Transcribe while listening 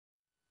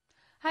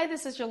Hi,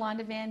 this is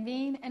Yolanda Van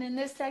Veen, and in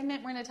this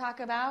segment we're going to talk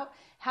about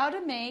how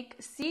to make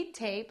seed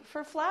tape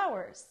for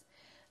flowers.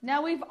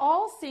 Now, we've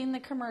all seen the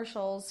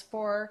commercials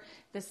for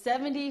the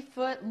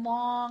 70-foot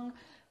long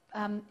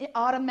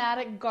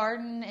automatic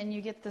garden, and you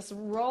get this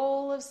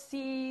roll of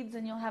seeds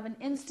and you'll have an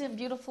instant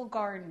beautiful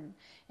garden,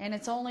 and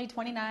it's only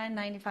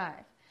 $29.95.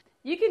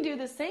 You can do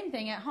the same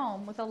thing at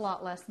home with a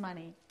lot less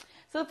money.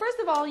 So first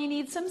of all, you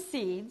need some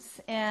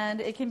seeds,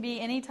 and it can be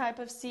any type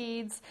of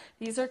seeds.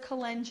 These are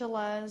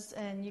calendulas,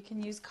 and you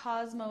can use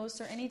cosmos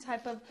or any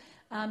type of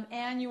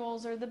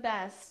annuals are the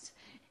best.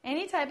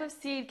 Any type of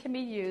seed can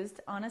be used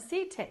on a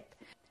seed tape.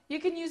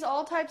 You can use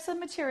all types of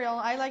material.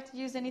 I like to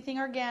use anything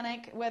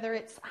organic, whether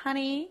it's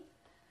honey.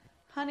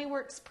 Honey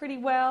works pretty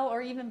well,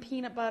 or even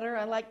peanut butter.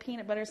 I like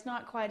peanut butter. It's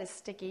not quite as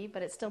sticky,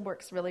 but it still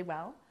works really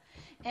well.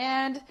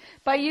 And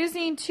by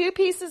using 2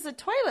 pieces of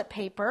toilet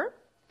paper,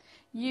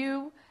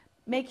 you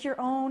make your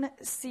own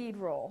seed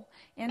roll.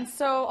 And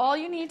so all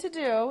you need to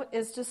do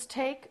is just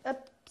take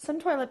some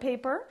toilet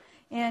paper,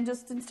 and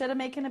just instead of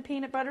making a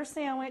peanut butter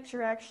sandwich,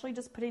 you're actually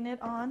just putting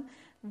it on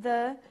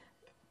the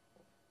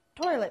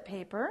toilet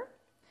paper.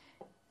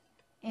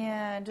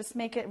 And just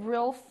make it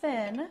real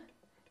thin,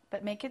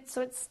 but make it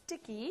so it's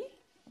sticky.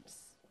 Oops.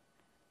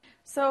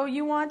 So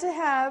you want to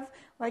have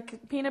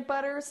like peanut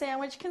butter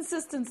sandwich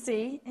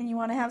consistency, and you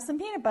want to have some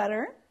peanut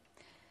butter.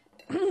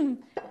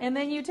 And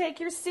then you take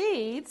your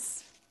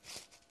seeds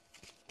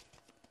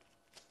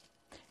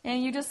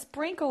and you just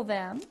sprinkle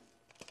them.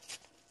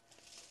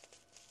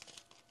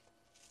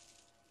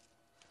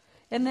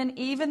 And then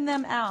even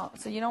them out.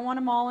 So you don't want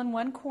them all in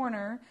one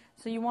corner.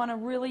 So you want to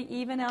really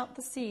even out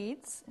the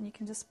seeds. And you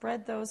can just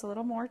spread those a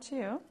little more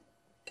too.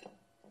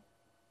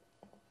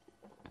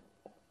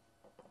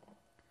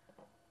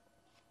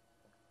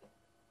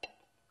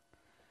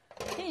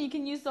 Okay, you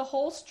can use the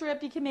whole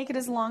strip. You can make it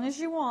as long as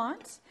you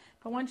want.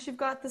 But once you've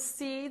got the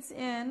seeds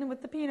in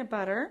with the peanut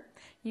butter,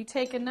 you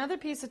take another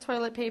piece of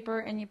toilet paper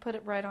and you put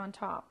it right on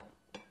top.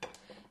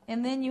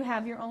 And then you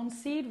have your own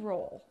seed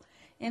roll.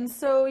 And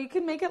so you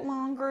can make it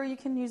longer. You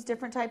can use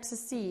different types of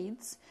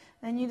seeds.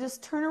 And you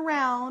just turn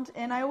around.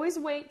 And I always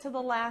wait till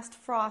the last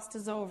frost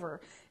is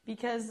over,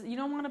 because you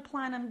don't want to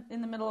plant them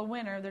in the middle of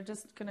winter. They're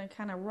just going to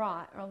kind of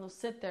rot, or they'll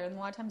sit there. And a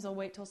lot of times they'll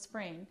wait till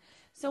spring.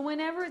 So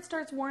whenever it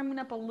starts warming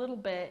up a little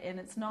bit and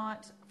it's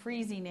not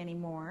freezing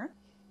anymore,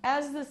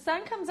 as the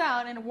sun comes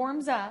out and it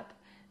warms up,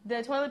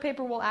 the toilet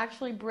paper will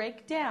actually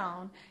break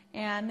down,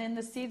 and then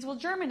the seeds will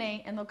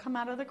germinate and they'll come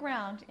out of the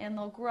ground and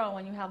they'll grow,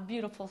 and you have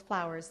beautiful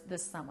flowers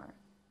this summer.